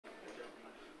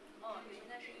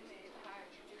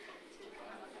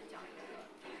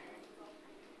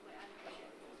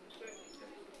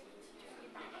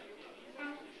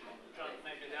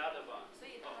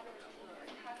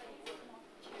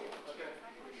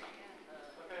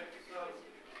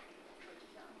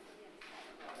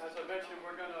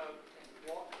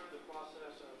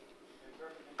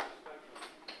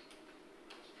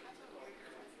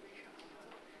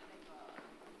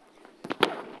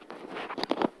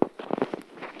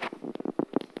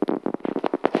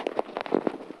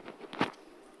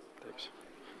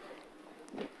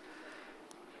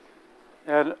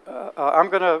I'm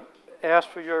going to ask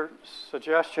for your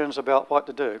suggestions about what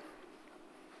to do.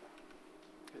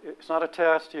 It's not a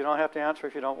test. You don't have to answer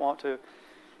if you don't want to.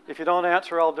 If you don't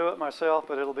answer, I'll do it myself,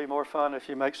 but it'll be more fun if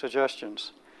you make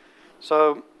suggestions.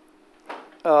 So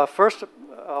first,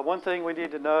 one thing we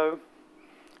need to know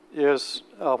is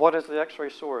what is the X-ray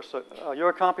source? So, you're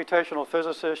a computational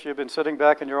physicist. You've been sitting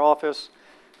back in your office.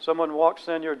 Someone walks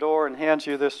in your door and hands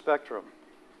you this spectrum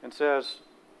and says,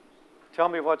 tell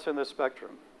me what's in this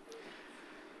spectrum.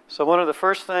 So one of the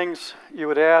first things you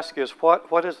would ask is,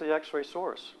 what is the X-ray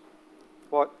source?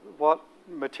 What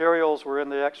materials were in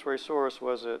the X-ray source?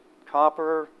 Was it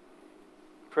copper,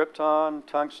 krypton,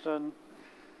 tungsten?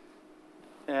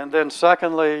 And then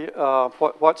secondly,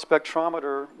 what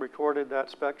spectrometer recorded that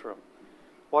spectrum?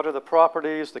 What are the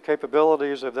properties, the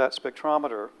capabilities of that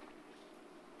spectrometer?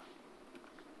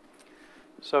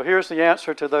 So here's the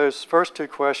answer to those first two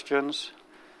questions.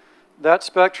 That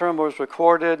spectrum was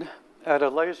recorded at a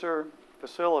laser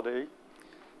facility.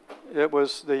 It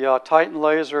was the Titan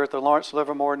laser at the Lawrence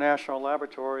Livermore National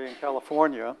Laboratory in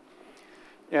California.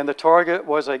 And the target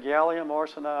was a gallium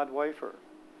arsenide wafer.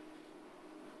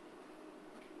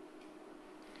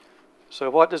 So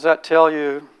what does that tell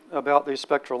you about these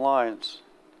spectral lines?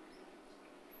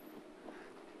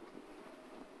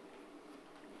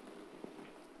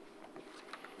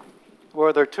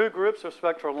 Well, there are two groups of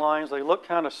spectral lines. They look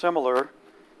kind of similar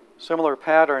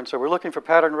patterns. So we're looking for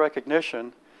pattern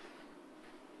recognition.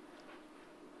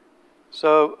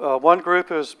 So one group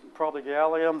is probably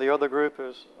gallium. The other group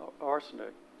is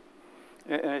arsenic.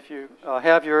 And if you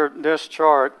have this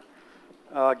chart,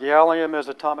 gallium is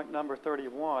atomic number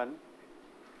 31.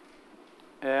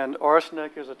 And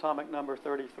arsenic is atomic number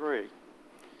 33.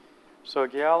 So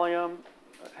gallium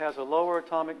has a lower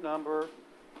atomic number.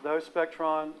 Those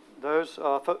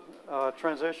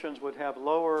transitions would have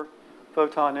lower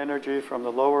photon energy from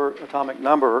the lower atomic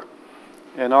number.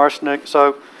 And arsenic,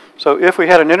 so if we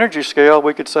had an energy scale,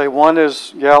 we could say one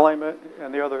is gallium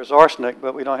and the other is arsenic,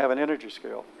 but we don't have an energy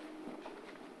scale.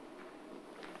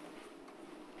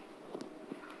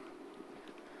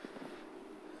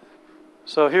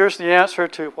 So here's the answer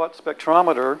to what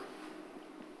spectrometer.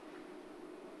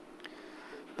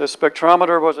 The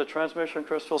spectrometer was a transmission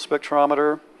crystal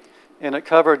spectrometer, and it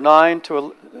covered 9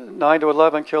 to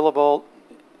 11 kilovolt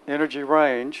energy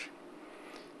range.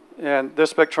 And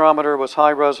this spectrometer was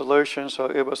high resolution, so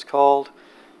it was called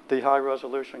the high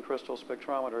resolution crystal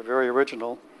spectrometer, very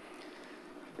original.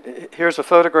 Here's a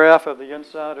photograph of the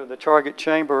inside of the target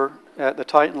chamber at the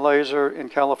Titan laser in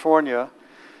California.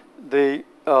 The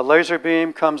laser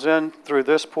beam comes in through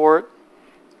this port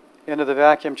into the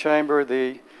vacuum chamber.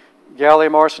 The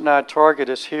gallium arsenide target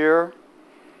is here.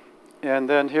 And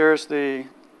then here's the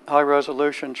high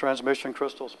resolution transmission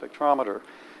crystal spectrometer.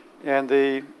 And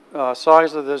the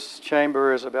size of this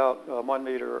chamber is about 1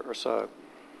 meter or so.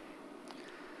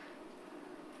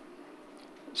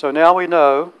 So now we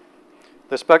know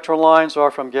the spectral lines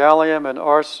are from gallium and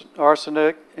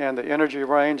arsenic, and the energy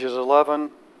range is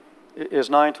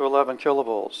 9 to 11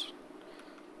 kilovolts.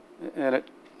 And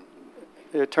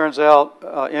it turns out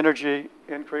energy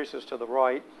increases to the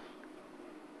right.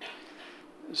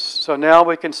 So now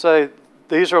we can say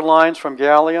these are lines from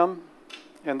gallium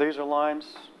and these are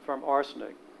lines from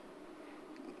arsenic.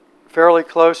 Fairly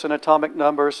close in atomic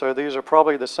number, so these are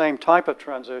probably the same type of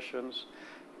transitions,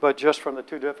 but just from the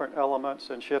two different elements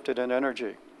and shifted in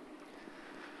energy.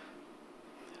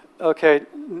 Okay,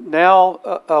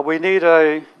 now we need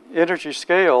a energy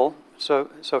scale. So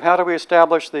how do we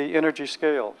establish the energy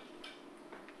scale?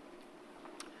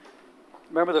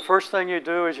 Remember, the first thing you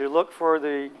do is you look for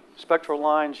the spectral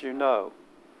lines you know.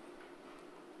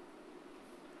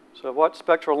 So what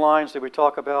spectral lines did we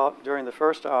talk about during the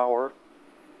first hour?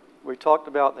 We talked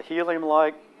about the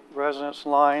helium-like resonance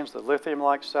lines, the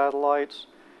lithium-like satellites,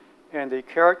 and the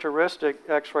characteristic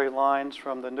X-ray lines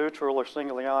from the neutral or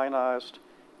singly ionized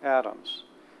atoms.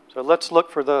 So let's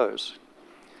look for those.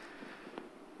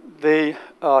 The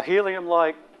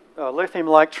helium-like,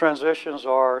 lithium-like transitions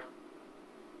are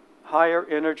higher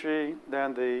energy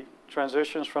than the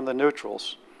transitions from the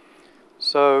neutrals.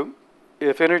 So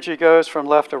if energy goes from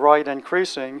left to right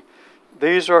increasing,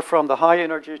 these are from the high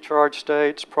energy charge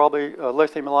states, probably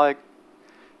lithium-like,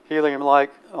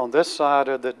 helium-like on this side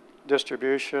of the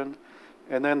distribution,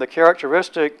 and then the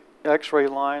characteristic X-ray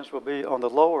lines will be on the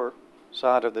lower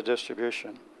side of the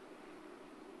distribution.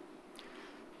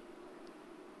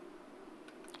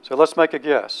 So let's make a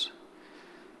guess.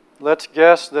 Let's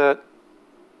guess that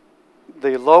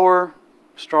the lower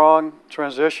strong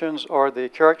transitions are the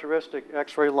characteristic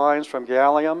X-ray lines from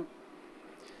gallium,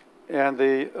 And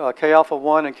the K alpha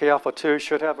 1 and K alpha 2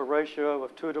 should have a ratio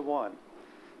of 2 to 1.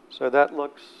 So that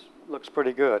looks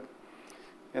pretty good.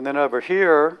 And then over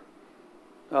here,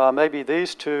 maybe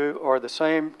these two are the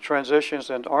same transitions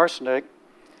in arsenic.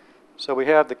 So we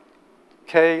have the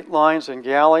K lines in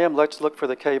gallium. Let's look for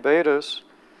the K betas.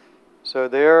 So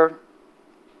there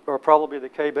are probably the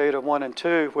K beta 1 and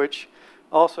 2, which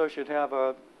also should have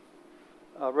a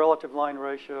relative line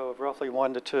ratio of roughly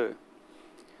 1 to 2.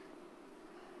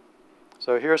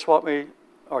 So here's what we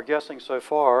are guessing so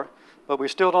far, but we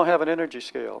still don't have an energy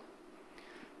scale.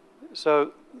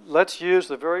 So let's use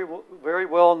the very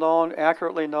well-known,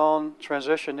 accurately known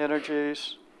transition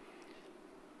energies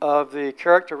of the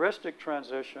characteristic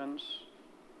transitions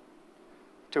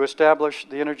to establish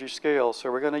the energy scale.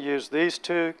 So we're going to use these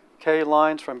two K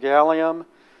lines from gallium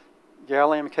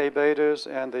K betas,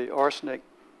 and the arsenic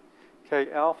K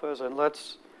alphas, and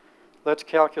let's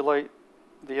calculate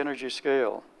the energy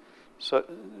scale.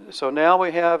 So now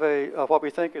we have what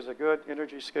we think is a good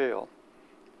energy scale.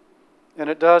 And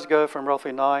it does go from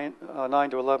roughly 9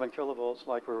 to 11 kilovolts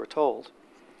like we were told.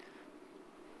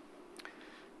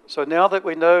 So now that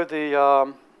we know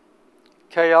the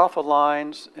K alpha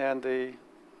lines and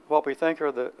what we think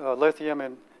are the lithium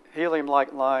and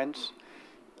helium-like lines,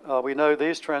 we know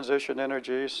these transition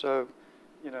energies, so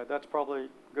that's probably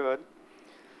good.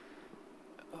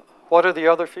 What are the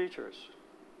other features?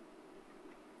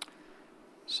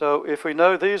 So if we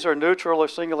know these are neutral or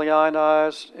singly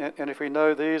ionized, and if we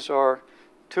know these are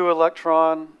 2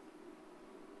 electron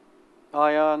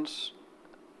ions,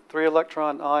 3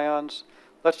 electron ions,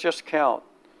 let's just count.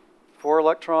 4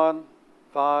 electron,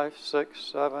 5, 6,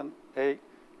 7, 8,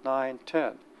 9,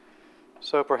 10.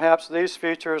 So perhaps these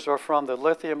features are from the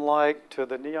lithium-like to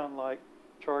the neon-like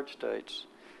charge states.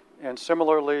 And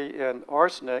similarly in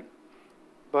arsenic,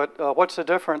 but what's the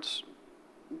difference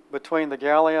between the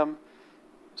gallium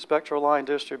spectral line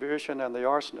distribution and the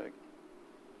arsenic?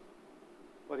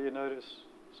 What do you notice?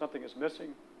 Something is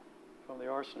missing from the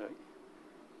arsenic.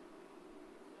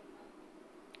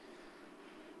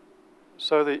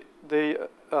 So the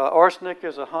arsenic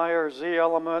is a higher Z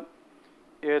element.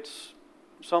 It's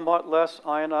somewhat less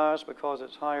ionized because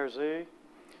it's higher Z.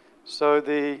 So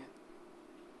the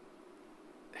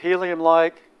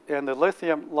helium-like and the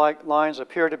lithium-like lines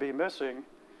appear to be missing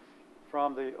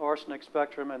from the arsenic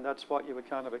spectrum, and that's what you would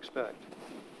kind of expect.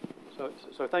 So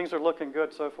things are looking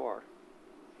good so far.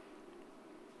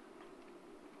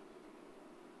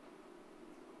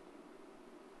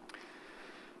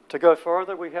 To go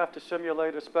further, we have to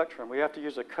simulate a spectrum. We have to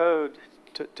use a code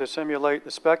to simulate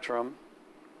the spectrum,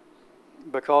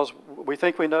 because we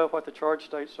think we know what the charge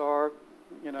states are,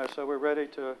 so we're ready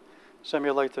to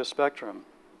simulate the spectrum.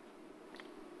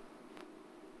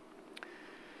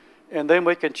 And then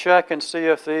we can check and see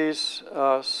if these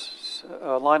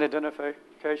line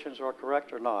identifications are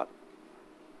correct or not.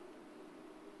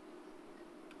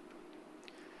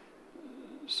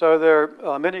 So there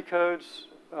are many codes.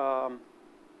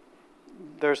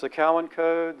 There's the Cowan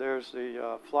code, there's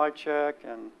the fly check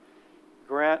and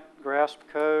grasp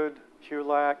code,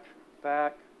 HULAC,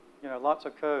 BAC, lots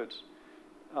of codes.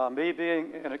 Me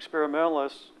being an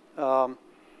experimentalist, I'm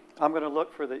going to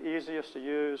look for the easiest to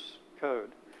use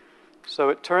code. So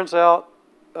it turns out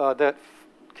that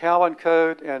Cowan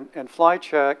code and fly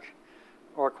check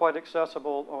are quite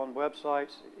accessible on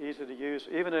websites, easy to use.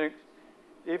 Even an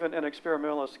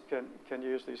experimentalist can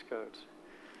use these codes.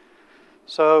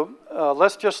 So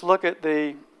let's just look at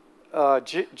the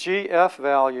GF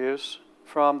values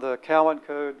from the Cowan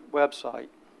code website.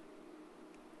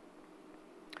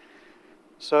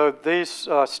 So these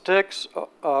sticks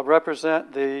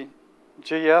represent the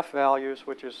GF values,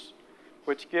 which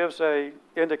gives a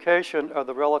indication of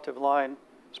the relative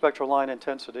spectral line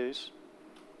intensities.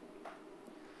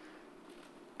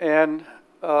 And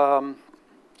so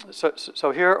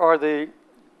here are the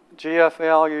GF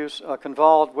values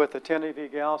convolved with the 10 eV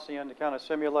Gaussian to kind of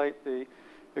simulate the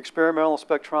experimental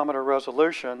spectrometer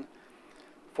resolution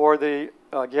for the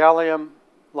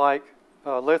gallium-like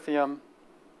lithium-like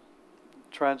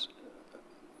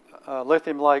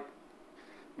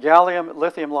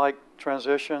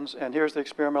transitions, and here's the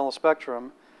experimental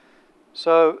spectrum.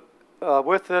 So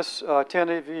with this 10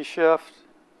 eV shift,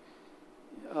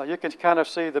 you can kind of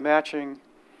see the matching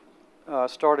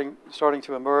starting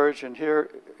to emerge, and here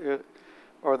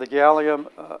are the gallium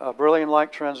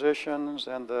beryllium-like transitions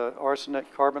and the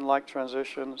arsenic carbon-like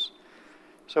transitions.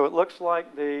 So it looks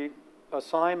like the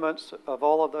assignments of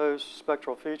all of those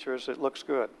spectral features, it looks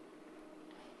good.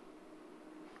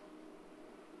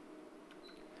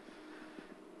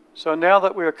 So now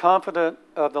that we are confident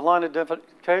of the line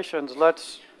identifications,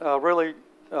 let's really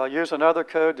use another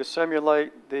code to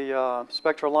simulate the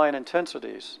spectral line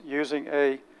intensities using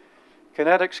a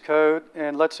kinetics code,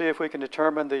 and let's see if we can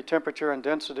determine the temperature and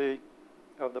density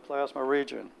of the plasma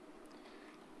region.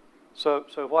 So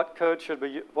what code should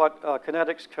we, what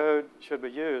kinetics code should we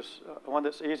use? One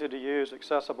that's easy to use,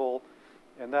 accessible,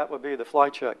 and that would be the fly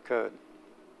check code.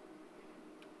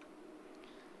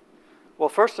 Well,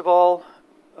 first of all,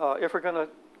 if we're going to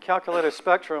calculate a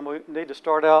spectrum, we need to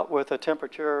start out with a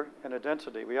temperature and a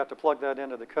density. We have to plug that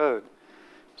into the code.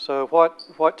 So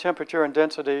what temperature and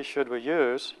density should we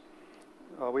use?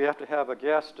 We have to have a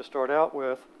guess to start out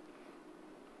with.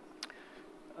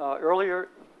 Earlier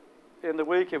in the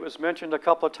week, it was mentioned a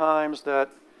couple of times that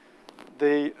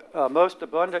the most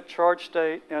abundant charge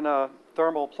state in a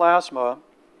thermal plasma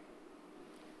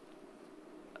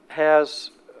has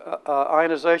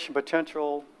ionization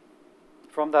potential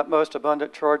from that most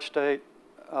abundant charge state.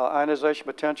 Ionization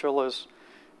potential is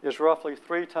roughly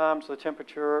 3 times the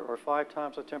temperature or 5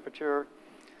 times the temperature.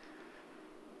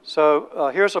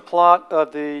 So here's a plot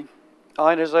of the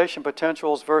ionization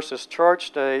potentials versus charge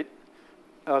state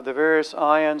of the various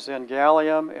ions in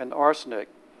gallium and arsenic.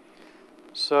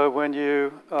 So when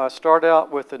you start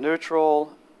out with the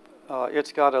neutral,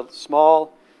 it's got a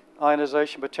small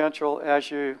ionization potential.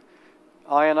 As you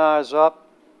ionize up,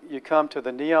 you come to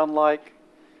the neon-like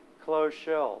closed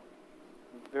shell,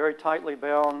 very tightly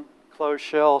bound closed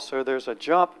shell, so there's a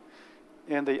jump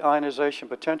in the ionization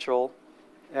potential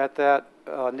at that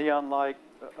neon-like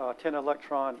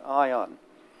 10-electron ion.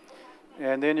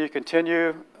 And then you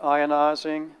continue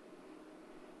ionizing,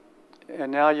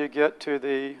 and now you get to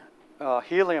the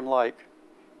helium-like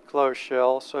closed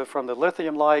shell. So from the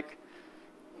lithium-like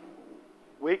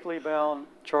weakly bound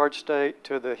charge state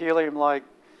to the helium-like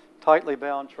tightly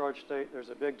bound charge state, there's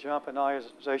a big jump in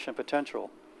ionization potential.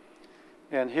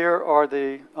 And here are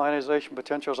the ionization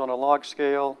potentials on a log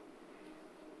scale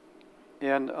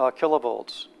in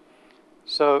kilovolts.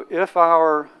 So if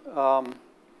our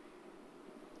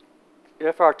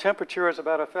temperature is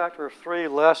about a factor of 3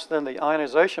 less than the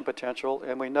ionization potential,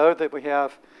 and we know that we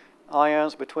have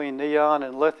ions between neon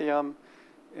and lithium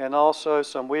and also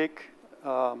some weak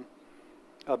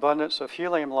abundance of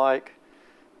helium-like,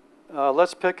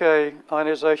 let's pick a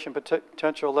ionization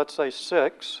potential, let's say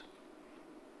 6.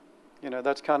 You know,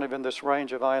 that's kind of in this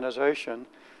range of ionization.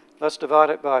 Let's divide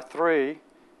it by 3,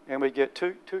 and we get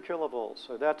 2 kilovolts.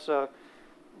 So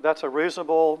that's a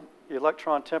reasonable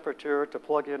electron temperature to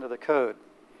plug into the code.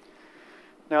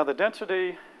 Now the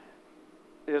density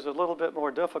is a little bit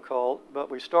more difficult, but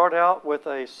we start out with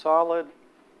a solid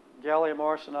gallium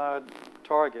arsenide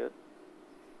target.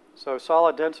 So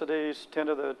solid densities 10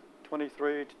 to the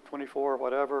 23, 24,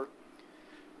 whatever.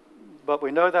 But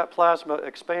we know that plasma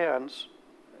expands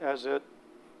as it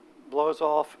blows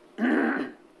off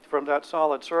from that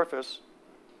solid surface.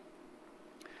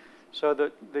 So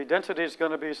the density is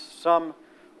going to be some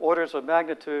orders of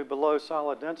magnitude below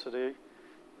solid density.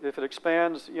 If it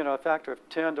expands, you know, a factor of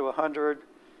 10 to 100,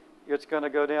 it's going to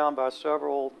go down by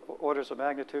several orders of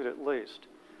magnitude at least.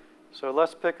 So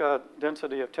let's pick a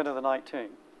density of 10 to the 19.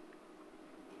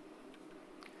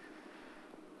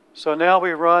 So now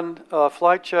we run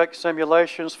flight check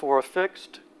simulations for a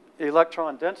fixed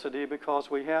electron density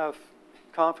because we have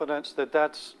confidence that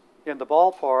that's in the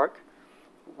ballpark.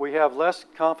 We have less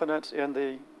confidence in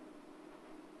the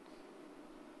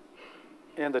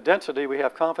density. We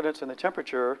have confidence in the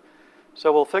temperature.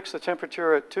 So we'll fix the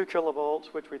temperature at 2 kilovolts,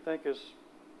 which we think is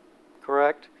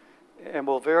correct, and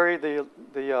we'll vary the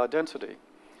density.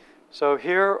 So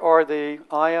here are the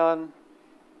ion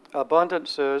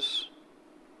abundances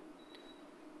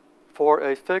for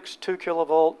a fixed 2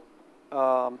 kilovolt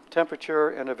temperature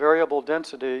and a variable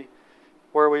density,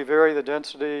 where we vary the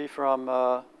density from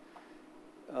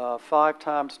 5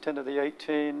 times 10 to the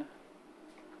 18,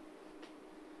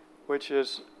 which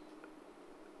is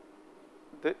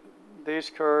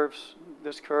these curves,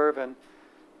 this curve, and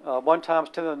 1 times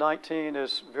 10 to the 19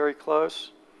 is very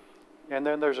close. And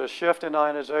then there's a shift in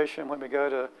ionization when we go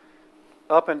to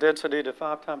up in density to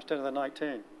 5 times 10 to the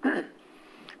 19.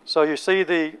 So you see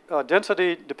the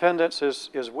density dependence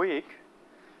is weak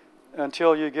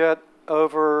until you get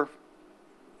over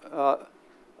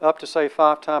up to, say,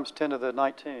 5 times 10 to the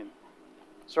 19.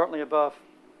 Certainly above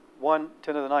 1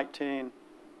 10 to the 19,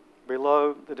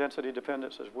 below the density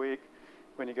dependence is weak.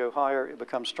 When you go higher, it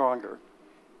becomes stronger.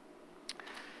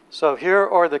 So here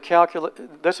are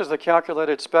this is the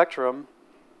calculated spectrum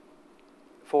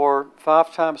for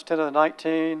 5 times 10 to the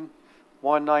 19,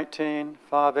 119,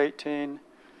 518.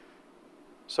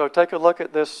 So take a look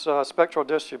at this spectral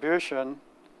distribution,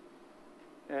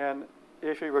 and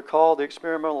if you recall the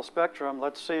experimental spectrum,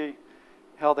 let's see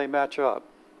how they match up.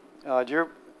 Do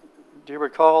you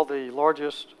recall the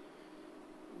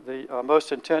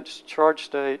most intense charge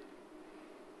state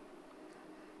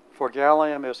for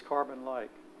gallium is carbon-like?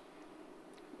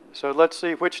 So let's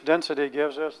see which density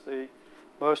gives us the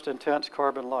most intense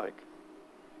carbon-like.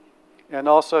 And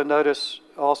also notice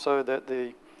also that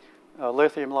the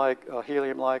lithium-like,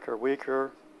 helium-like are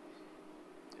weaker,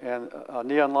 and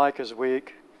neon-like is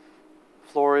weak.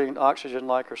 Fluorine,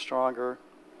 oxygen-like are stronger.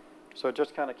 So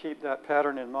just kind of keep that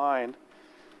pattern in mind,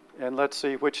 and let's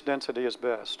see which density is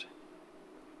best.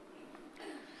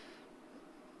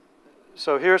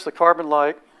 So here's the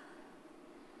carbon-like,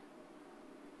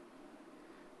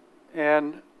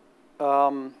 and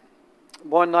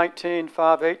 119,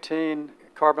 518,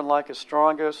 carbon-like is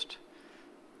strongest.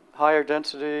 Higher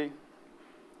density,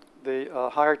 the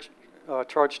higher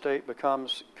charge state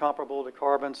becomes comparable to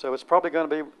carbon, so it's probably going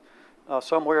to be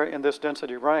somewhere in this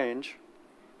density range.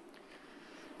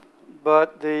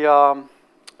 But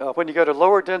when you go to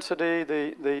lower density,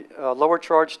 the lower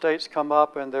charge states come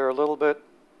up, and they're a little bit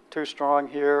too strong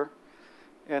here.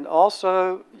 And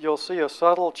also, you'll see a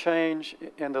subtle change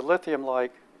in the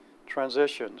lithium-like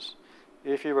transitions.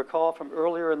 If you recall from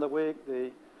earlier in the week,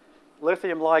 the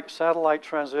lithium-like satellite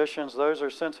transitions, those are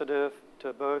sensitive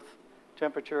to both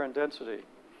temperature and density.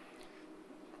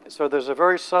 So there's a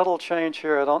very subtle change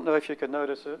here. I don't know if you can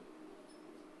notice it.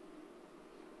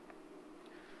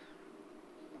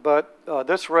 But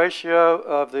this ratio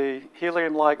of the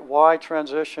helium-like Y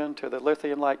transition to the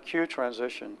lithium-like Q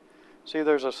transition, see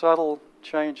there's a subtle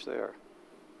change there.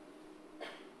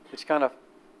 It's kind of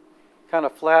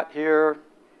flat here,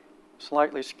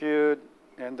 slightly skewed,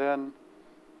 and then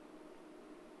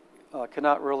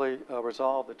cannot really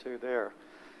resolve the two there.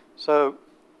 So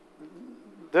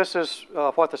this is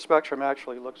what the spectrum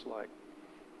actually looks like.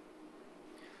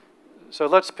 So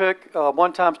let's pick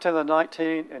 1 times 10 to the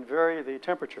 19 and vary the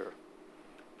temperature.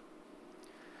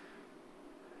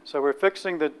 So we're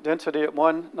fixing the density at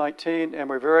 119, and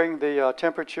we're varying the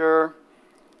temperature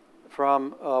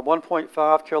from 1.5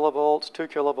 kilovolts, 2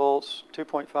 kilovolts,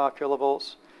 2.5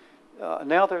 kilovolts.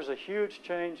 Now there's a huge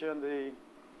change in the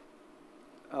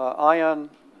ion,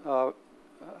 the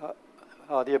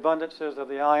abundances of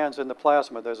the ions in the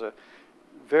plasma. There's a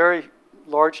very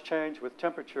large change with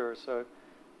temperature. So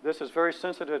this is very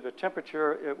sensitive to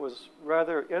temperature. It was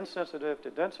rather insensitive to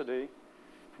density,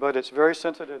 but it's very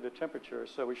sensitive to temperature.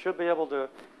 So we should be able to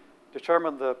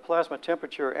determine the plasma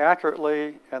temperature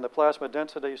accurately and the plasma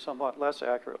density somewhat less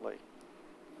accurately.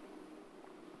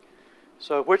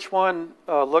 So which one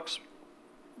looks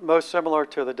most similar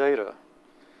to the data?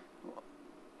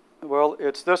 Well,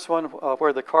 it's this one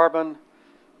where the carbon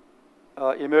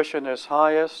emission is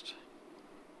highest.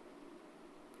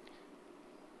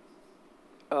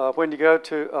 When you go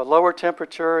to a lower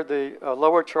temperature, the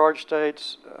lower charge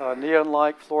states,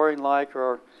 neon-like, fluorine-like,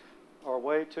 are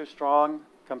way too strong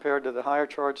compared to the higher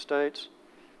charge states,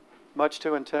 much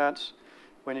too intense.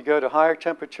 When you go to higher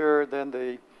temperature, then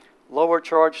the lower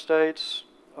charge states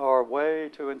are way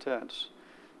too intense.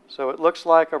 So it looks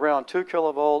like around 2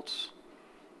 kilovolts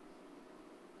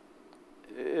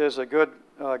is a good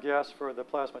guess for the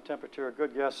plasma temperature, a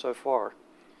good guess so far.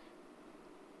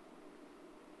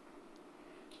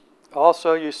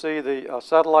 Also, you see the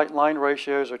satellite line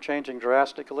ratios are changing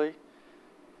drastically.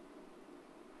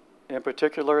 In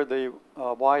particular, the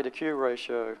Y to Q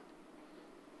ratio.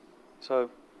 So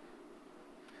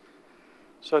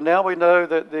now we know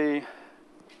that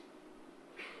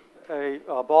a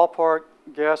ballpark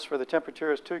guess for the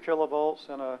temperature is 2 kilovolts,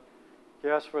 and a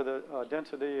guess for the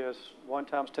density is 1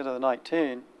 times 10 to the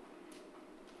 19.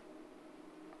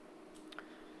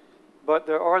 But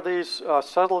there are these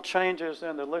subtle changes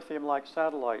in the lithium-like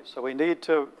satellites, so we need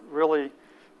to really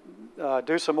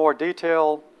do some more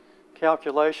detailed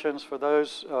calculations for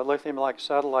those lithium-like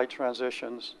satellite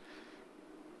transitions.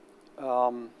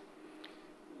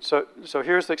 So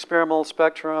here's the experimental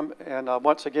spectrum, and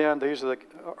once again, these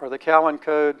are the Cowan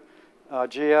code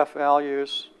GF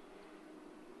values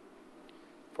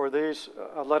for these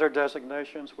letter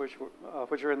designations, which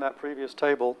are in that previous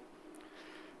table.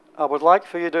 I would like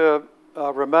for you to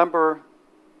remember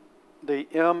the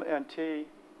M and T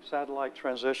satellite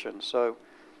transition. So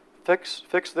fix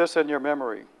this in your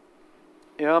memory.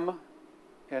 M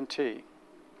and T.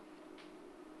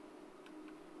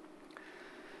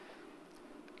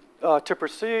 To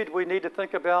proceed, we need to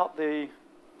think about the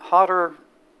hotter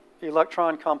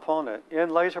electron component. In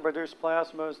laser-produced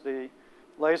plasmas, the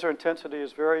laser intensity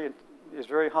is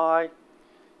very high.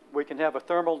 We can have a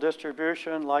thermal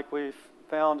distribution like we've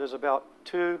found is about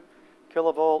 2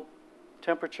 kilovolt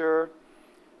temperature,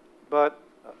 but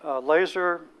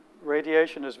laser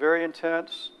radiation is very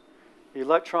intense.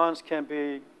 Electrons can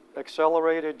be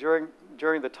accelerated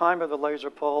during the time of the laser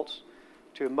pulse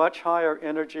to much higher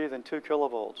energy than 2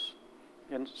 kilovolts.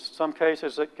 In some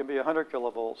cases, it can be 100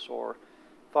 kilovolts or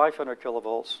 500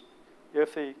 kilovolts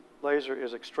if the laser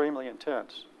is extremely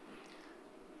intense.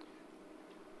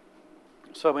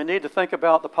 So we need to think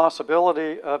about the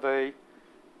possibility of a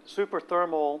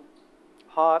superthermal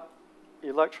hot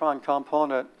electron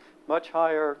component much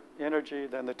higher energy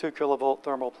than the 2 kilovolt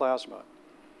thermal plasma.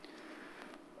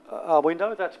 We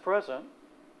know that's present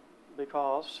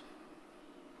because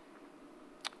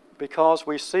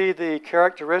we see the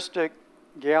characteristic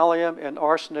gallium and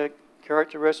arsenic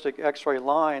characteristic X-ray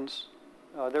lines.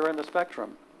 They're in the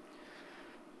spectrum.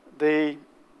 The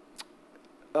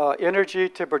energy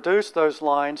to produce those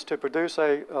lines, to produce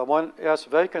a 1s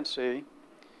vacancy,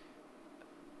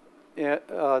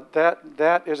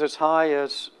 that is as high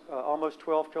as almost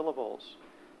 12 kilovolts.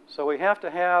 So we have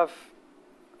to have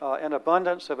an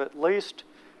abundance of at least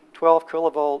 12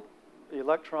 kilovolt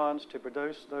electrons to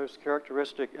produce those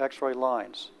characteristic X-ray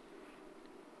lines.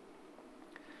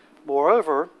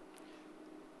 Moreover,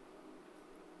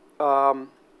 in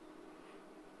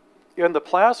the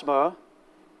plasma,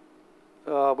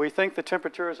 we think the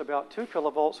temperature is about 2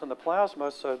 kilovolts in the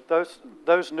plasma, so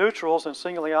those neutrals and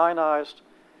singly ionized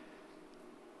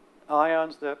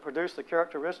ions that produce the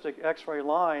characteristic X-ray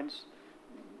lines,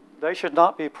 they should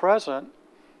not be present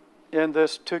in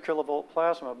this 2 kilovolt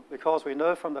plasma because we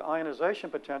know from the ionization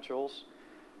potentials,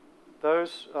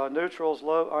 those neutrals,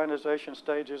 low ionization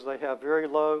stages, they have very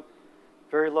low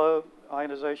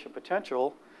ionization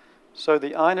potential. So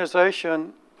the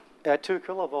ionization at 2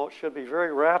 kilovolts should be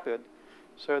very rapid.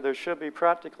 So there should be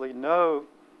practically no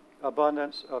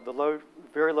abundance of the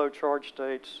very low charge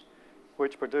states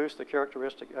which produce the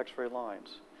characteristic X-ray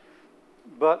lines.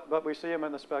 But we see them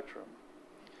in the spectrum.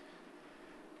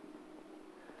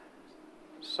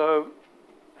 So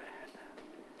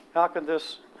how can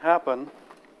this happen?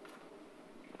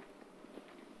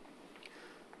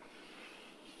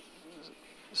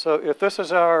 So if this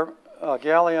is our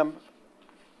gallium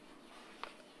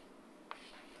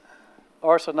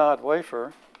arsenide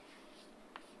wafer,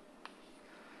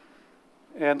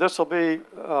 and this will be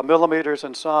millimeters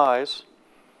in size,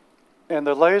 and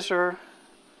the laser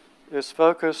is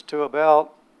focused to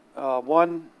about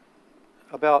 100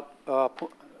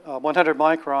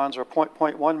 microns or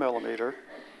 0.1 millimeter.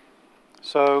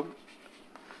 So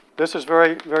this is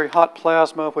very, very hot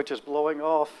plasma which is blowing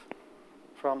off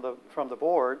from the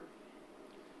board.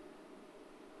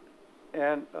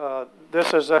 And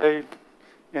this is a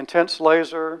intense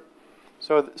laser.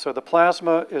 So the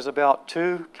plasma is about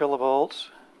 2 kilovolts,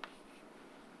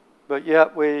 but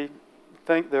yet we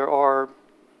think there are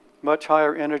much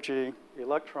higher energy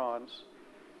electrons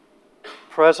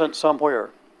present somewhere.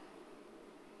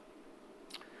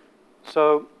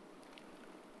 So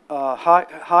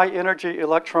high energy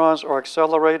electrons are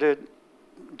accelerated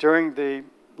during the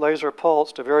laser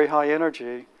pulse to very high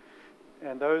energy,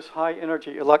 and those high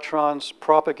energy electrons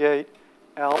propagate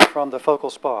out from the focal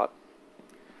spot.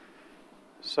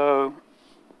 So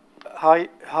high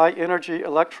energy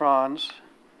electrons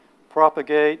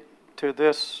propagate to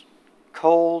this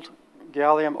cold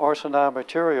gallium arsenide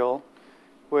material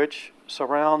which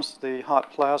surrounds the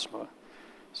hot plasma.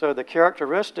 So the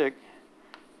characteristic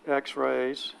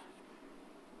X-rays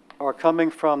are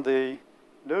coming from the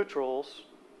neutrals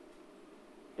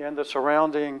in the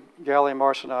surrounding gallium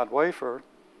arsenide wafer.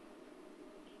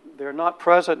 They're not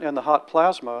present in the hot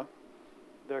plasma.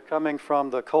 They're coming from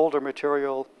the colder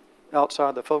material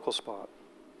outside the focal spot.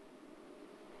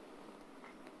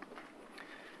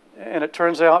 And it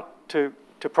turns out to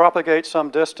propagate some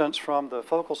distance from the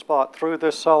focal spot through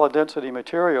this solid density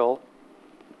material,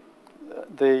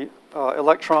 the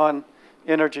electron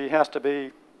energy has to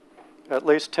be at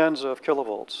least tens of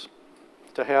kilovolts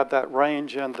to have that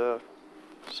range in the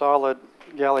solid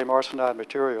gallium arsenide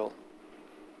material.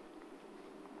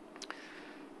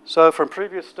 So from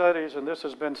previous studies, and this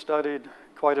has been studied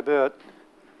quite a bit,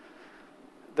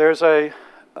 there's a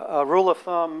rule of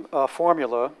thumb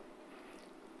formula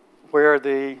where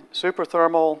the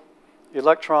superthermal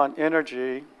electron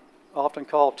energy, often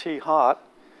called T hot,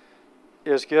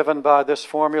 is given by this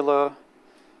formula.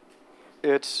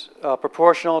 It's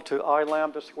proportional to I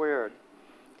lambda squared.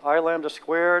 I lambda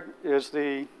squared is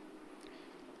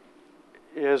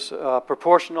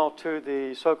proportional to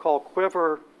the so-called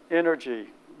quiver energy,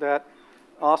 that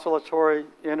oscillatory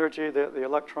energy that the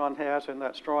electron has in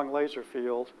that strong laser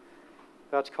field.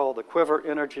 That's called the quiver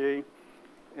energy.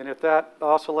 And if that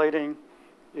oscillating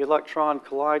electron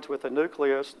collides with the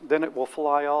nucleus, then it will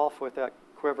fly off with that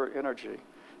quiver energy.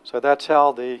 So that's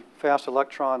how the fast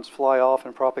electrons fly off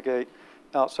and propagate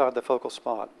outside the focal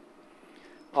spot.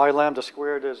 I lambda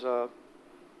squared is a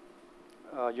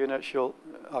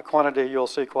quantity you'll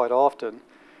see quite often,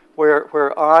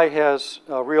 where I has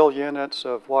real units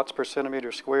of watts per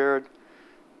centimeter squared.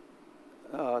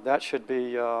 That should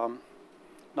be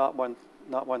not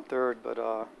 1/3, but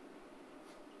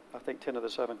I think 10 to the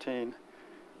 17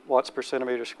 watts per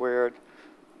centimeter squared.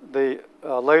 The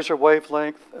laser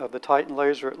wavelength of the Titan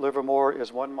laser at Livermore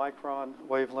is 1 micron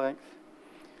wavelength.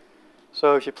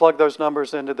 So if you plug those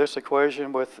numbers into this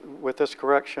equation with this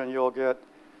correction, you'll get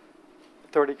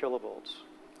 30 kilovolts,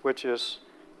 which is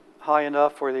high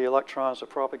enough for the electrons to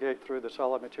propagate through the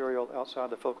solid material outside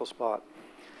the focal spot.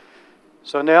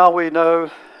 So now we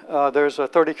know there's a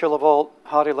 30 kilovolt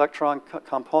hot electron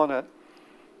component,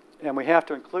 and we have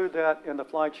to include that in the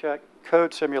flight check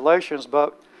code simulations,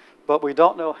 but we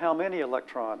don't know how many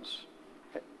electrons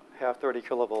have 30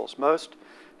 kilovolts.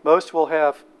 Most will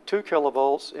have 2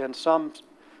 kilovolts, and some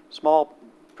small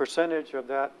percentage of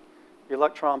that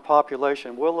electron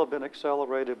population will have been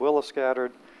accelerated, will have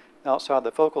scattered outside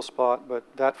the focal spot, but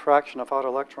that fraction of hot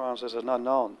electrons is an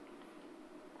unknown.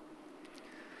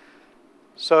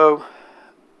 So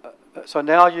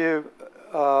now you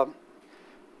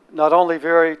not only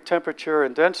vary temperature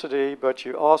and density, but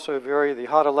you also vary the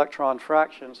hot electron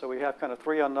fraction. So we have kind of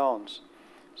 3 unknowns.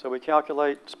 So we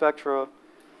calculate spectra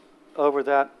over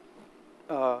that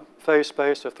phase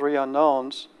space of 3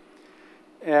 unknowns,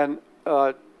 and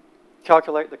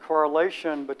calculate the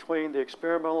correlation between the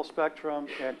experimental spectrum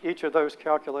and each of those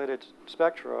calculated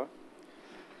spectra.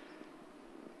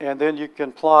 And then you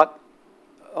can plot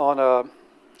on a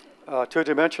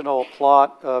 2-dimensional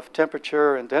plot of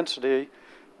temperature and density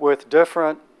with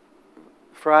different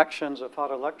fractions of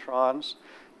hot electrons.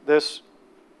 This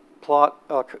plot,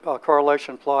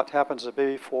 correlation plot, happens to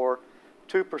be for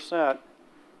 2%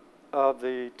 of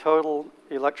the total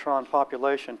electron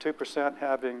population, 2%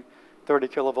 having 30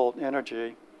 kilovolt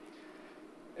energy.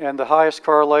 And the highest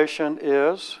correlation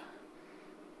is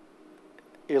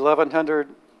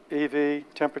 1100 eV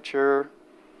temperature,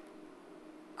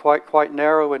 quite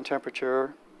narrow in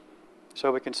temperature.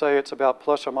 So we can say it's about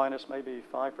plus or minus maybe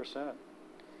 5%.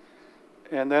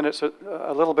 And then it's a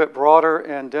little bit broader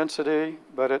in density,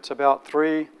 but it's about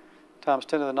 3 times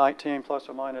 10 to the 19 plus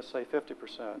or minus, say,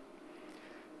 50%.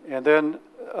 And then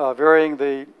varying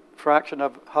the fraction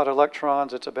of hot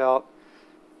electrons, it's about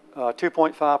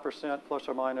 2.5% plus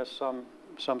or minus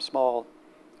some small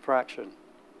fraction.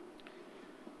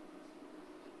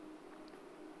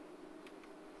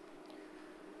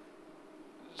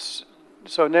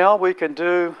 So now we can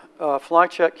do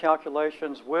flight check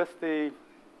calculations with the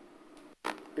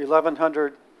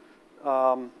 1100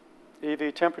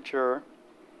 eV temperature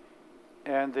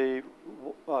and the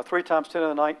 3 times 10 to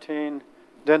the 19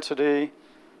 density,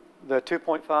 the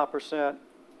 2.5%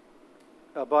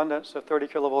 abundance of 30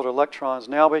 kilovolt electrons.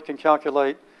 Now we can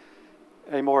calculate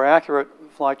a more accurate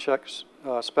flight check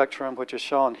spectrum, which is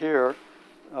shown here.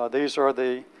 These are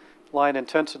the line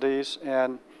intensities,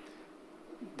 and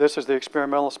this is the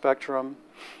experimental spectrum.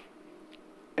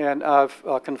 And I've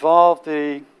convolved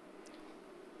the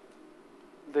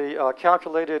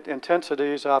calculated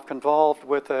intensities. I've convolved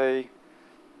with a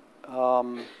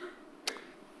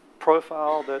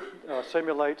profile that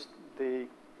simulates the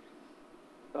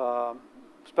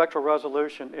spectral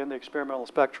resolution in the experimental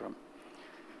spectrum.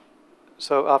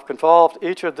 So I've convolved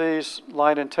each of these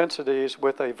line intensities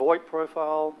with a Voigt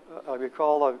profile. We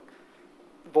call a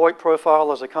Voigt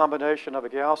profile as a combination of a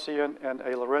Gaussian and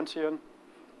a Lorentzian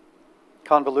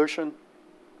convolution.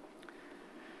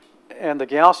 And the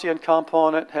Gaussian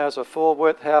component has a full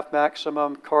width half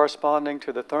maximum corresponding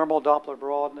to the thermal Doppler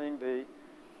broadening, the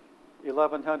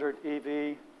 1100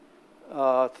 eV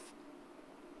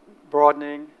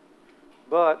broadening.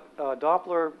 But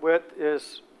Doppler width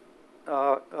is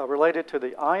related to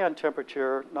the ion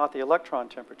temperature, not the electron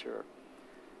temperature.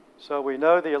 So we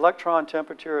know the electron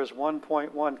temperature is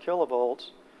 1.1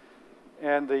 kilovolts,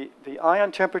 and the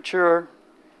ion temperature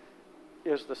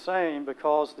is the same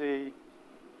because the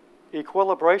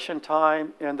equilibration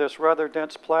time in this rather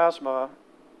dense plasma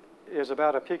is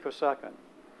about a picosecond.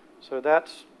 So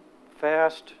that's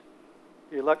fast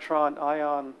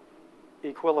electron-ion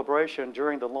equilibration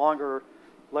during the longer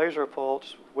laser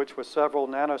pulse, which was several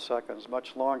nanoseconds,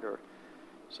 much longer.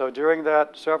 So during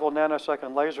that several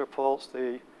nanosecond laser pulse,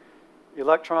 the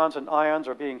electrons and ions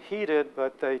are being heated,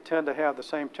 but they tend to have the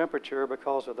same temperature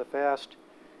because of the fast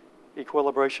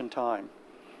equilibration time.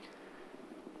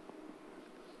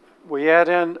 We add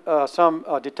in some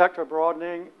detector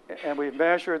broadening, and we've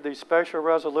measured the spatial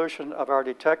resolution of our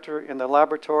detector in the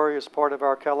laboratory as part of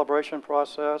our calibration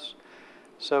process.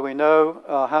 So we know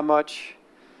how much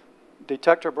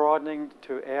detector broadening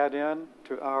to add in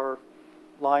to our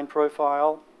line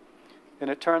profile. And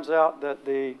it turns out that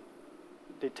the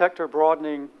detector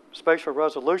broadening spatial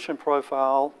resolution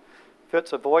profile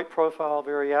fits a Voigt profile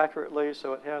very accurately,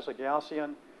 so it has a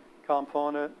Gaussian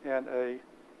component and a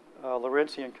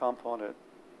Lorentzian component.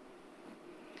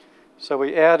 So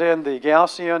we add in the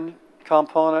Gaussian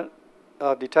component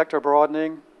of detector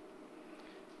broadening,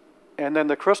 and then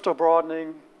the crystal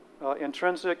broadening,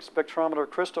 intrinsic spectrometer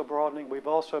crystal broadening, we've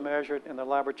also measured in the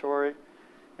laboratory.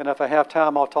 And if I have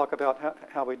time, I'll talk about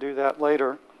how we do that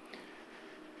later.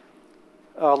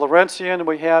 Lorentzian,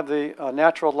 we have the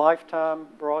natural lifetime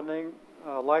broadening.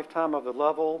 Lifetime of the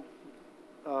level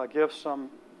gives some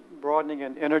broadening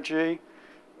in energy.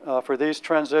 For these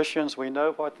transitions, we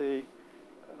know what the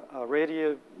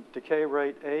radial decay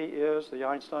rate A is, the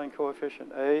Einstein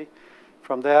coefficient A.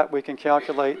 From that, we can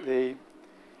calculate the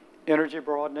energy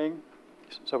broadening,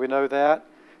 so we know that.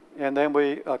 And then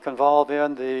we convolve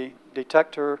in the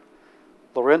detector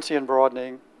Lorentzian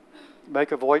broadening,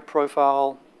 make a Voigt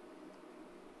profile,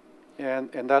 and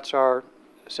that's our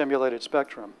simulated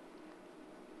spectrum.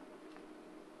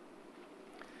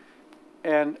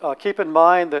 And keep in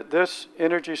mind that this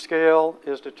energy scale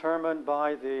is determined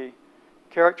by the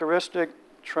characteristic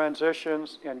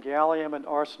transitions in gallium and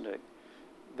arsenic.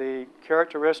 The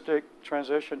characteristic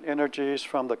transition energies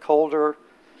from the colder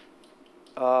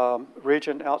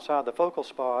region outside the focal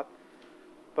spot,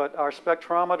 but our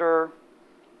spectrometer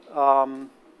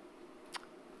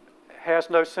has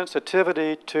no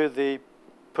sensitivity to the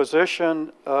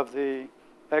position of the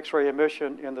X-ray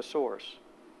emission in the source.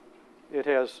 It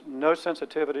has no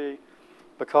sensitivity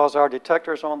because our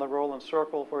detector's on the Rowland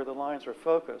circle where the lines are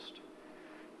focused,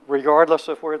 regardless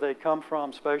of where they come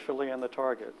from spatially in the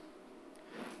target.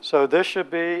 So this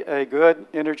should be a good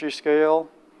energy scale.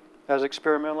 As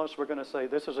experimentalists, we're going to say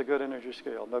this is a good energy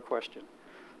scale, no question.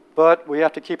 But we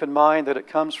have to keep in mind that it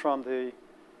comes from the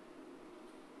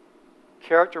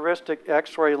characteristic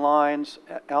X-ray lines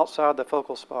outside the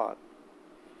focal spot.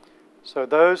 So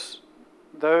those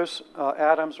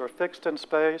atoms are fixed in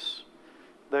space.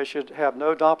 They should have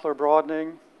no Doppler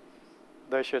broadening.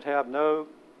 They should have no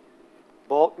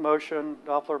bulk motion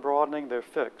Doppler broadening. They're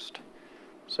fixed.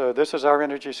 So this is our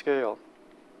energy scale.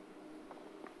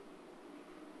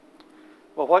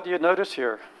 Well, what do you notice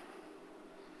here?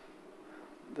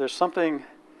 There's a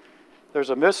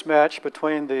mismatch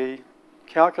between the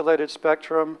calculated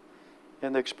spectrum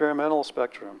and the experimental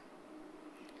spectrum.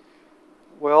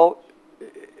 Well,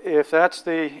 if that's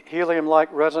the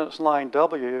helium-like resonance line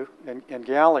W in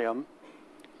gallium,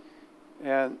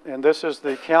 and this is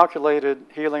the calculated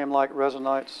helium-like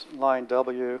resonance line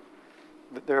W,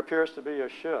 there appears to be a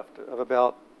shift of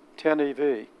about 10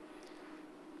 eV.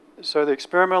 So the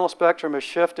experimental spectrum is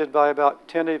shifted by about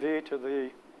 10 eV to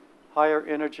the higher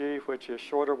energy, which is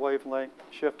shorter wavelength,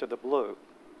 shift to the blue.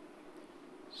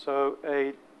 So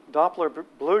a Doppler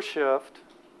blue shift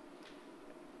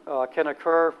can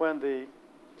occur when the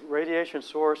radiation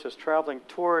source is traveling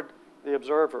toward the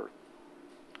observer.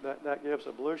 That gives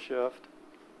a blue shift.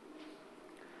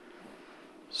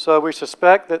 So we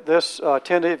suspect that this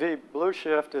 10 eV blue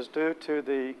shift is due to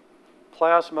the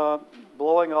plasma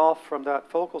blowing off from that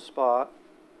focal spot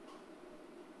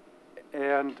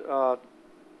and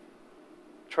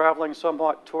traveling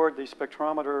somewhat toward the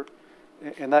spectrometer,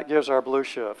 and that gives our blue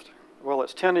shift. Well,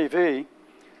 it's 10 eV.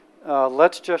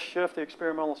 Let's just shift the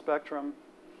experimental spectrum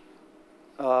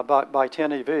by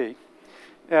 10 eV.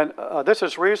 And this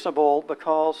is reasonable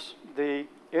because the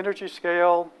energy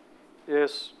scale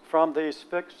is from these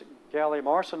fixed gallium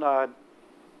arsenide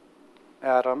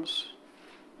atoms,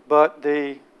 but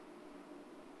the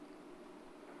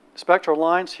spectral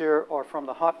lines here are from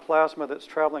the hot plasma that's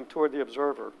traveling toward the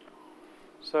observer.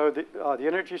 So the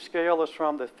energy scale is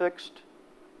from the fixed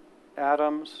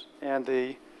atoms and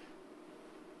the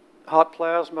hot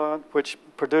plasma, which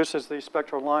produces these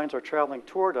spectral lines, are traveling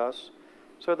toward us.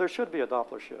 So there should be a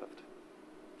Doppler shift.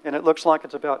 And it looks like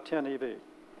it's about 10 eV.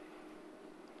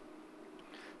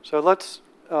 So let's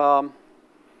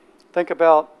think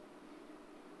about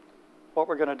what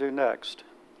we're going to do next.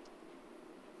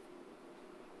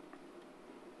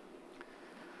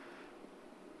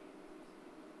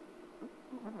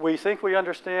 We think we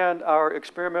understand our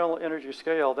experimental energy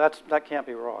scale. That can't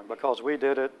be wrong because we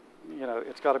did it. You know,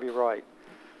 it's got to be right.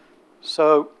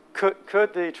 So could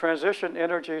the transition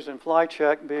energies in fly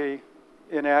check be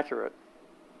inaccurate?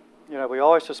 You know, we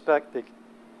always suspect the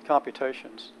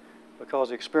computations. because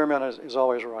the experiment is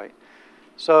always right.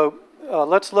 So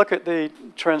let's look at the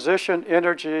transition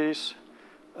energies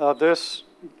of this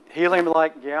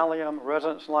helium-like gallium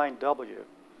resonance line W.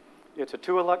 It's a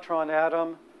 2-electron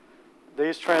atom.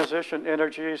 These transition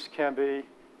energies can be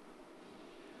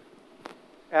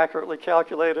accurately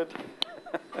calculated.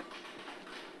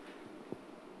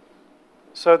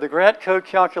 So the grant code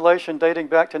calculation dating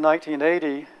back to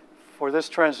 1980 for this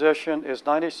transition is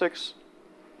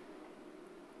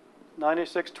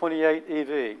 9628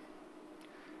 EV.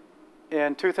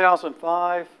 In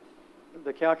 2005,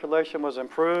 the calculation was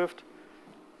improved.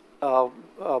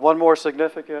 One more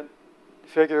significant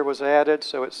figure was added,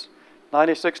 so it's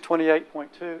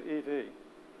 9628.2 EV.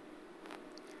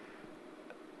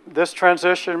 This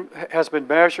transition has been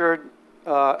measured.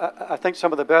 I think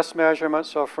some of the best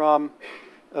measurements are from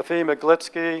Efim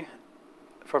Iglitsky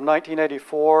from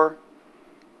 1984,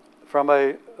 from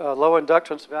a low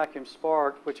inductance vacuum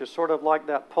spark, which is sort of like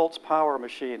that pulse power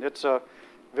machine. It's a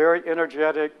very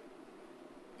energetic,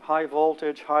 high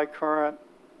voltage, high current,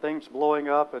 things blowing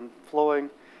up and flowing.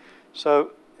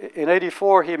 So in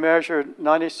 84, he measured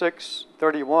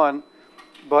 9631,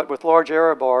 but with large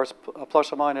error bars,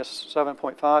 plus or minus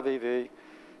 7.5 EV,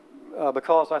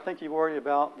 because I think you worry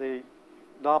about the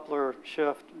Doppler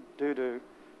shift due to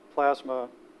plasma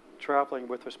traveling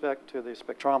with respect to the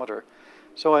spectrometer.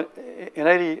 So in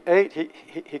 88,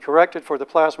 he corrected for the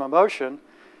plasma motion,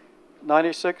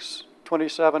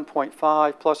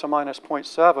 9627.5 plus or minus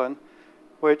 0.7,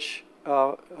 which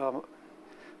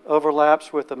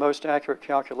overlaps with the most accurate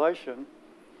calculation.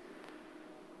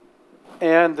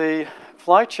 And the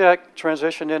flight check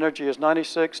transition energy is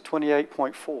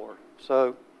 9628.4.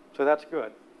 So that's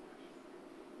good.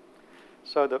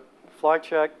 So the flight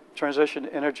check transition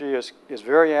energy is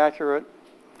very accurate.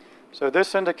 So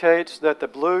this indicates that the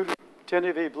 10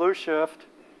 eV blue shift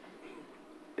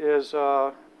is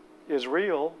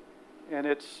real, and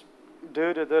it's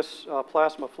due to this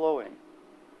plasma flowing.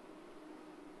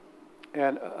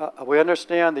 And we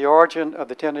understand the origin of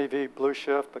the 10 eV blue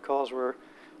shift because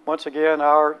once again,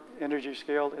 our energy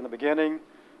scale in the beginning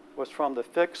was from the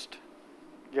fixed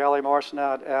gallium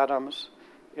arsenide atoms,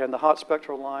 and the hot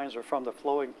spectral lines are from the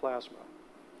flowing plasma.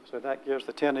 So that gives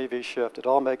the 10 eV shift. It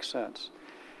all makes sense.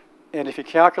 And if you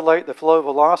calculate the flow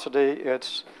velocity,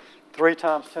 it's 3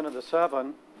 times 10 to the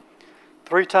 7.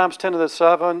 3 times 10 to the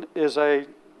 7 is a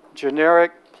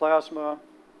generic plasma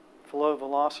flow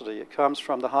velocity. It comes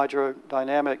from the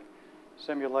hydrodynamic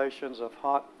simulations of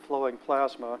hot flowing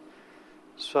plasma.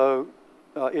 So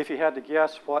if you had to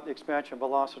guess what the expansion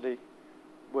velocity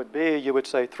would be, you would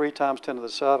say 3 times 10 to the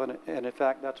 7, and in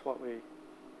fact, that's what we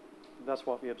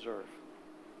observe.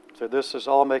 So this is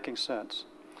all making sense.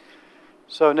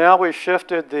 So now we've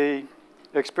shifted the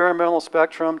experimental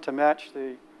spectrum to match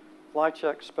the flight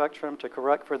check spectrum to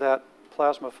correct for that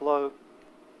plasma flow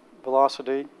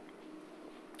velocity.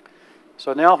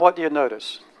 So now what do you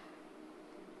notice?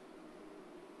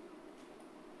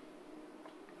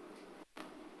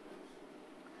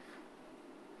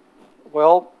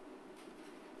 Well,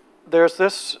 there's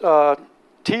this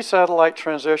T-satellite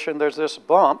transition, there's this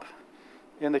bump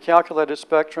in the calculated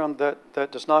spectrum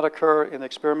that does not occur in the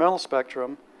experimental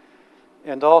spectrum,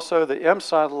 and also the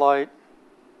M-satellite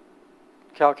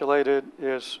calculated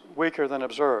is weaker than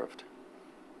observed.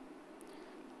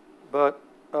 But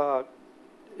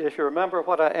if you remember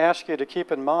what I asked you to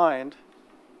keep in mind,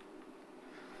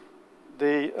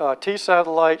 the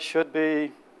T-satellite should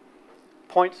be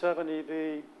 0.7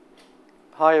 eV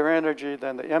higher energy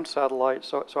than the M-satellite.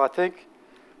 So I think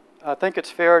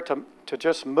it's fair to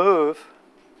just move.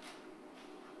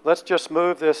 Let's just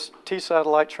move this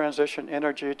T-satellite transition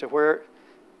energy to where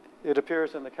it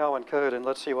appears in the Cowan code, and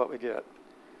let's see what we get.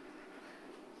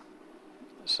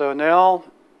 So now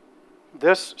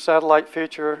this satellite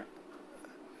feature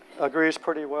agrees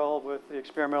pretty well with the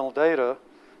experimental data,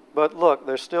 but look,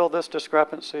 there's still this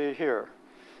discrepancy here.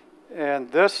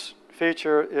 And this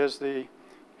feature is the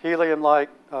helium-like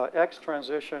X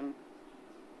transition,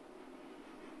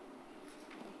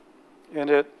 and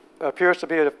it appears to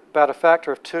be at about a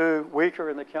factor of 2 weaker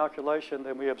in the calculation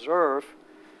than we observe.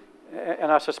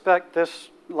 And I suspect this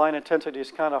line intensity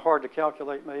is kind of hard to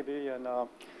calculate maybe. And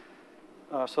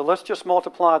so let's just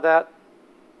multiply that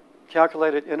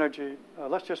calculated energy.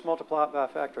 Let's just multiply it by a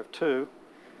factor of 2.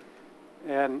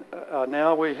 And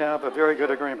now we have a very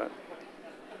good agreement.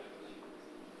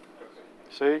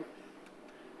 See?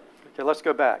 Okay, let's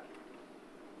go back.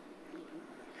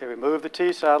 Okay, we move the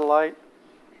T satellite.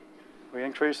 We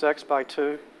increase X by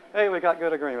 2. Hey, we got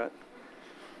good agreement.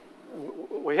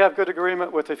 We have good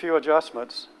agreement with a few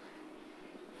adjustments.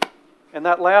 And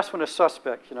that last one is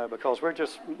suspect, you know, because we're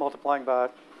just multiplying by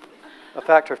a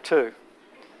factor of 2.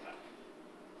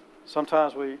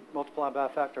 Sometimes we multiply by a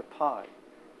factor of pi,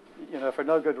 you know, for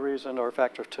no good reason, or a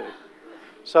factor of 2.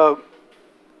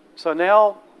 So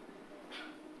now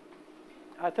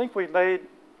I think we've made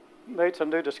some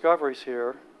new discoveries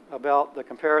here about the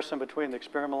comparison between the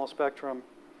experimental spectrum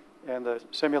and the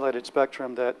simulated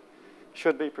spectrum that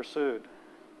should be pursued.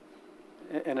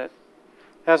 And it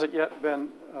hasn't yet been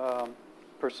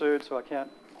pursued, so I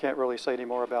can't really say any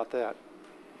more about that.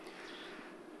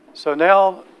 So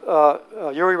now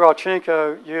Yuri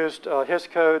Rodchenko used his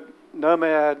code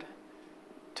Nomad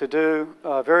to do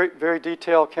very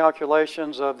detailed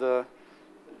calculations of the,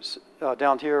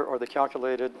 down here are the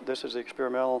calculated, this is the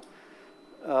experimental,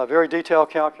 very detailed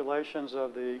calculations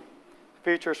of the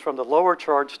features from the lower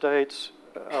charge states.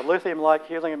 Lithium-like,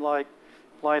 helium-like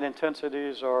line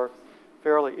intensities are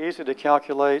fairly easy to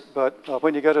calculate, but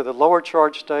when you go to the lower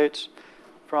charge states,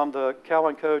 from the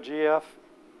Cowan code GF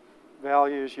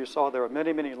values, you saw there are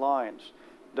many lines,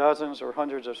 dozens or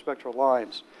hundreds of spectral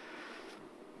lines.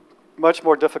 Much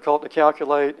more difficult to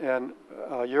calculate, and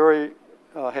Yuri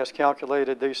has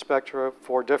calculated these spectra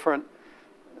for different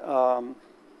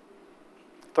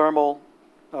thermal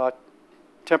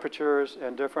temperatures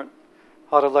and different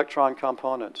hot electron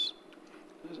components.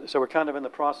 So we're kind of in the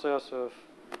process of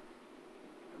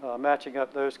matching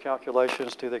up those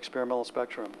calculations to the experimental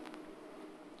spectrum.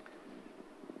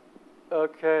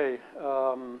 Okay.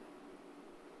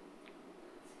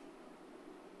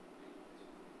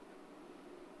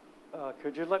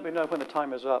 Could you let me know when the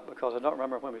time is up, because I don't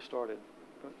remember when we started.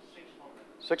 6 more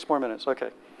minutes. 6 more minutes, okay.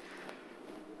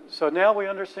 So now we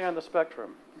understand the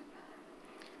spectrum.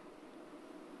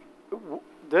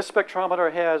 This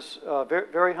spectrometer has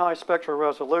very high spectral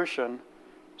resolution,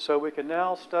 so we can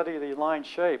now study the line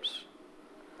shapes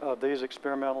of these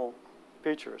experimental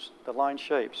features, the line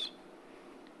shapes.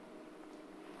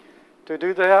 To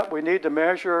do that, we need to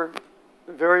measure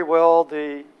very well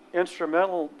the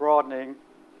instrumental broadening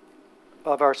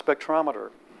of our spectrometer.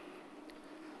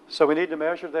 So we need to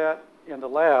measure that in the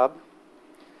lab.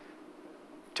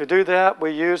 To do that,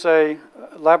 we use a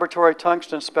laboratory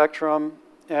tungsten spectrum,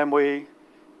 and we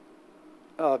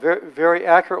very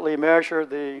accurately measure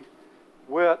the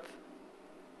width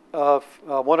of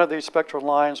one of these spectral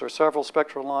lines or several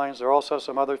spectral lines. There are also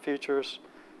some other features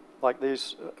like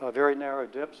these very narrow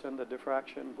dips in the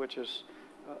diffraction, which is,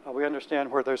 we understand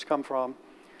where those come from.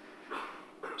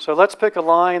 So let's pick a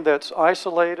line that's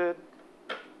isolated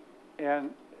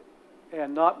and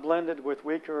not blended with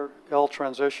weaker L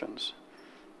transitions.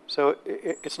 So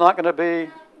it's not going to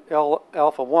be L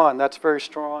alpha 1. That's very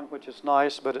strong, which is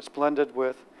nice, but it's blended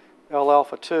with L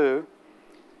alpha 2.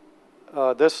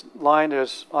 This line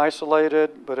is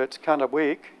isolated, but it's kind of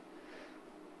weak.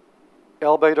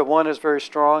 L beta 1 is very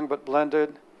strong, but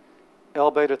blended.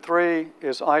 L beta 3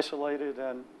 is isolated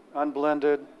and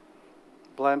unblended,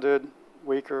 blended,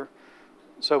 weaker.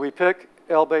 So we pick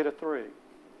L beta 3,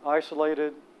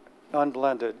 isolated,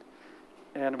 unblended,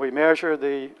 and we measure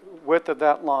the width of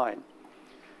that line.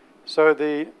 So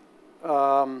the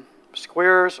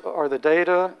squares are the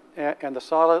data, and the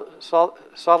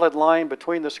solid line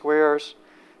between the squares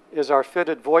is our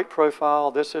fitted Voigt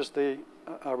profile. This is the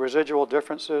residual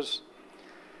differences.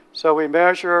 So we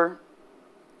measure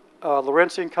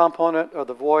Lorentzian component of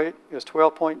the Voigt is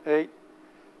 12.8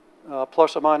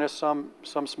 plus or minus some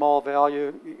small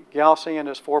value. Gaussian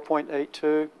is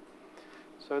 4.82.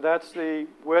 So that's the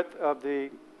width of the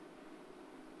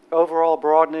overall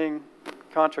broadening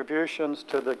contributions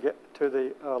to the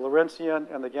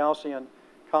Lorentzian and the Gaussian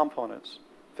components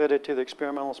fitted to the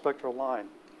experimental spectral line.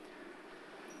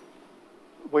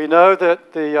 We know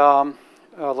that the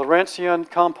Lorentzian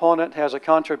component has a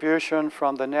contribution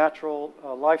from the natural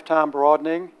lifetime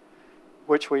broadening,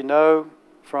 which we know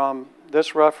from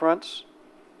this reference.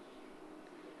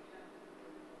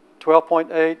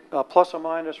 12.8 plus or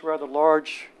minus rather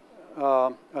large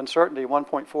uncertainty,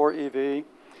 1.4 eV.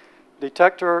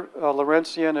 Detector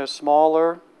Lorentzian is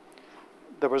smaller.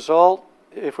 The result,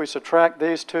 if we subtract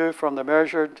these two from the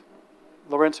measured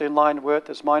Lorentzian line width,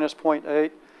 is minus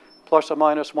 0.8 plus or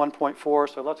minus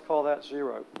 1.4, so let's call that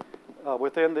 0.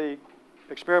 Within the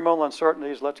experimental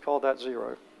uncertainties, let's call that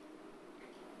 0.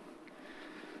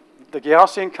 The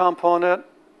Gaussian component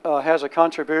has a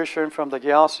contribution from the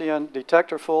Gaussian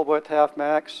detector full width half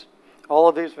max. All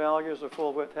of these values are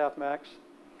full width half max.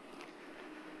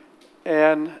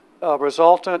 And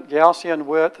resultant Gaussian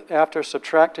width after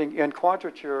subtracting in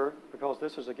quadrature, because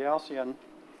this is a Gaussian,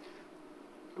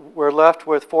 we're left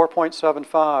with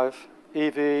 4.75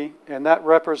 EV, and that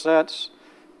represents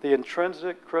the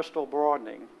intrinsic crystal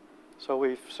broadening. So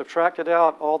we've subtracted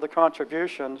out all the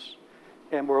contributions,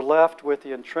 and we're left with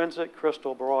the intrinsic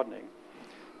crystal broadening.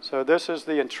 So this is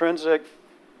the intrinsic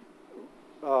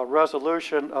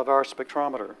resolution of our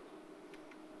spectrometer.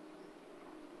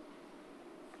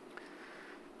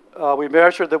 We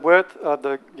measured the width of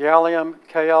the gallium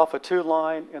K-alpha 2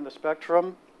 line in the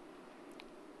spectrum,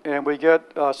 and we get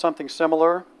something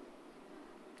similar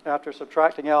after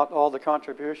subtracting out all the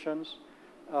contributions.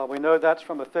 We know that's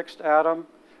from a fixed atom,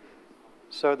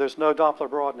 so there's no Doppler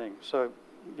broadening. So,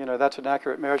 you know, that's an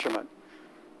accurate measurement.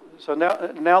 So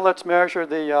now let's measure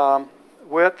the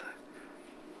width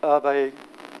of a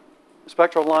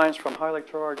spectral lines from highly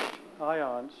charged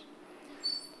ions.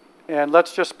 And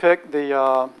let's just pick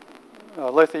the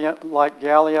lithium, like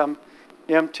gallium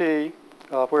MT,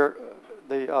 where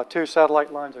the two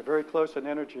satellite lines are very close in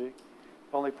energy,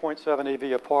 only 0.7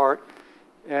 eV apart,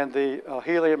 and the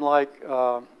helium-like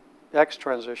X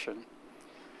transition.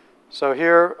 So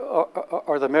here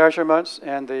are the measurements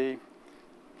and the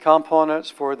components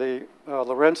for the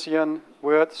Lorentzian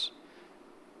widths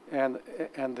and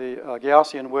the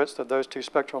Gaussian widths of those two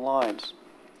spectral lines.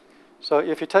 So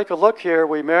if you take a look here,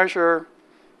 we measure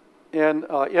in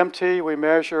MT, we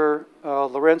measure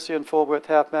Lorentzian full width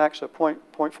half max of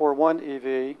 0.41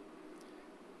 eV.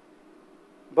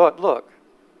 But look,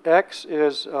 X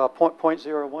is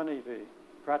 0.01 eV,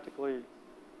 practically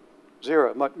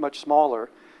zero, much smaller.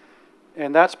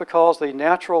 And that's because the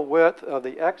natural width of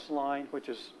the X line, which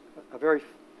is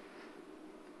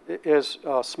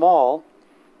small,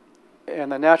 and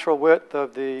the natural width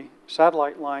of the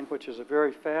satellite line, which is a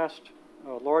very fast,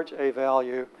 large A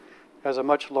value, has a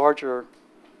much larger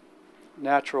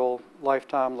natural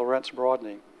lifetime Lorentz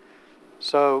broadening.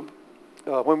 So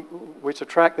when we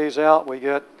subtract these out, we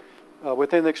get,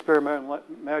 within the experimental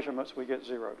measurements, we get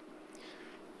 0.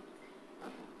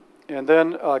 And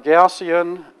then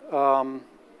Gaussian,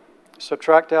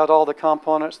 subtract out all the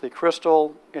components, the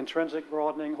crystal intrinsic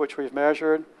broadening, which we've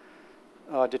measured,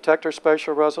 detector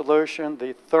spatial resolution,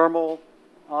 the thermal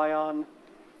ion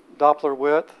Doppler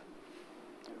width,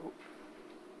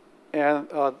 and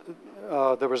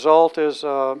the result is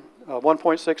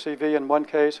 1.6 eV in one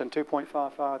case and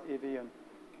 2.55 EV in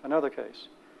another case.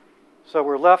 So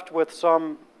we're left with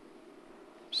some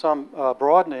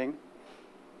broadening,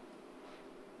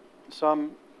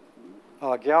 some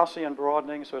Gaussian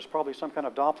broadening, so it's probably some kind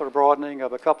of Doppler broadening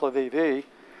of a couple of eV.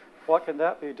 What can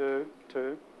that be due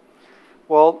to?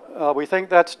 Well, we think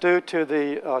that's due to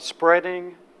the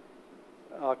spreading,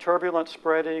 turbulent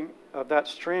spreading of that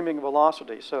streaming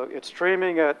velocity. So it's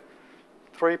streaming at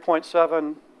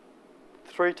 3.73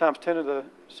 times 10 to the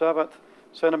 7th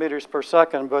centimeters per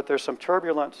second, but there's some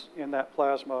turbulence in that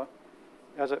plasma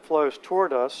as it flows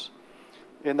toward us.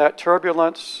 In that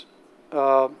turbulence,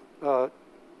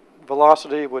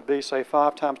 velocity would be, say,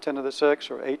 5 times 10 to the 6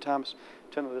 or 8 times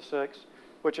 10 to the 6,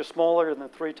 which is smaller than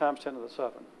 3 times 10 to the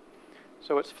 7.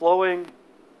 So it's flowing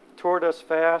toward us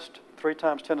fast, 3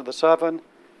 times 10 to the 7.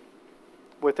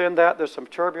 Within that, there's some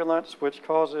turbulence, which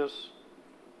causes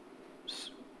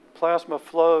plasma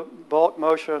flow, bulk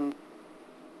motion,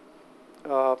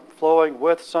 flowing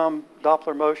with some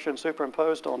Doppler motion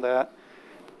superimposed on that,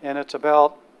 and it's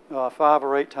about 5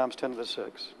 or 8 times 10 to the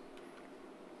 6.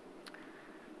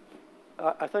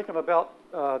 I think I'm about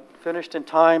finished in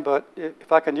time, but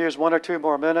if I can use 1 or 2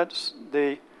 more minutes,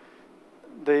 the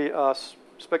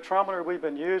spectrometer we've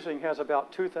been using has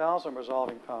about 2,000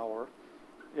 resolving power.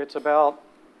 It's about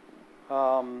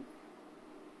 4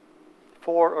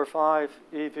 or 5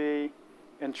 eV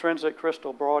intrinsic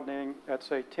crystal broadening at,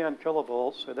 say, 10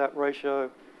 kilovolts. So that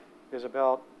ratio is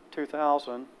about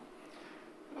 2,000.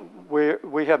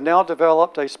 We have now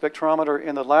developed a spectrometer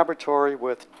in the laboratory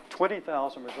with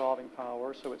 20,000 resolving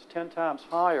power, so it's 10 times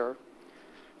higher.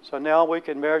 So now we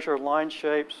can measure line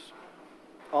shapes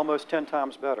almost 10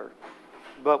 times better.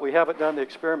 But we haven't done the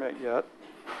experiment yet.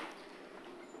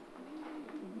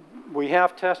 We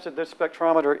have tested this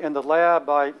spectrometer in the lab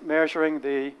by measuring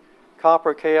the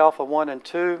copper K-alpha 1 and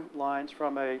 2 lines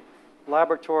from a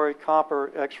laboratory copper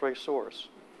X-ray source.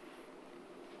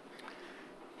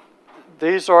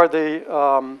 These are the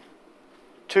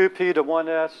 2p to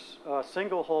 1s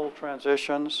single hole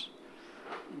transitions,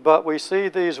 but we see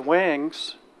these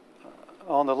wings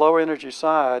on the low energy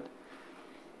side,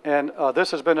 and this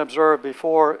has been observed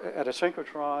before at a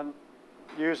synchrotron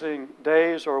using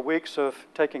days or weeks of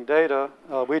taking data.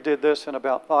 We did this in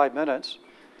about 5 minutes.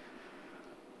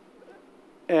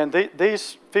 And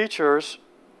these features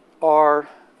are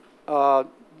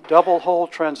double hole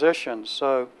transitions.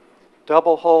 So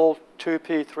double hole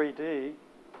 2p3d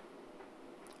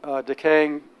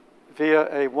decaying via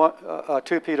a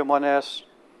 2p to 1s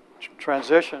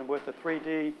transition with the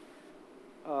 3D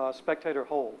spectator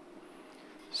hole.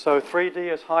 So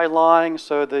 3D is high-lying,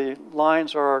 so the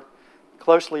lines are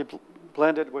closely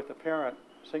blended with the parent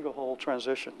single-hole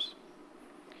transitions.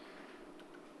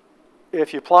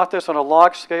 If you plot this on a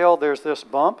log scale, there's this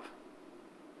bump.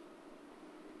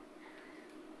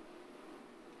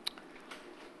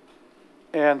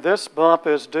 And this bump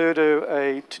is due to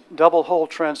a double hole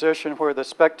transition where the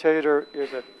spectator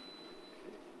is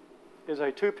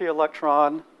a 2p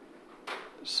electron.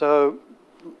 So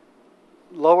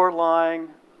lower lying,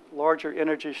 larger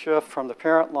energy shift from the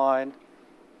parent line.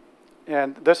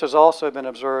 And this has also been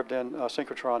observed in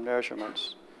synchrotron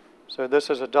measurements. So this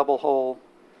is a double hole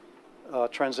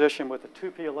transition with a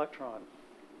 2p electron.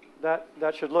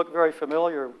 That should look very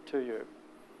familiar to you,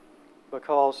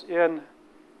 because in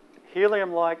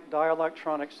helium-like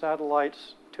dielectronic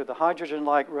satellites to the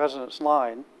hydrogen-like resonance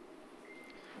line,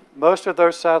 most of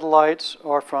those satellites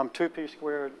are from 2p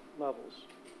squared levels.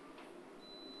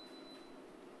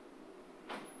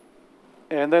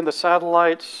 And then the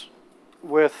satellites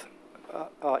with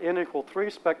n equal 3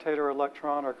 spectator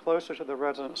electron are closer to the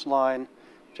resonance line,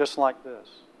 just like this.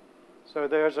 So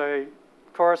there's a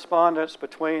correspondence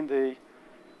between the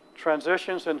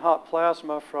transitions in hot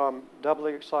plasma from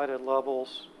doubly excited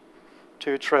levels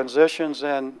to transitions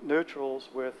in neutrals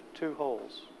with 2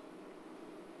 holes.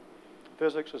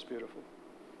 Physics is beautiful.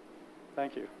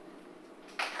 Thank you.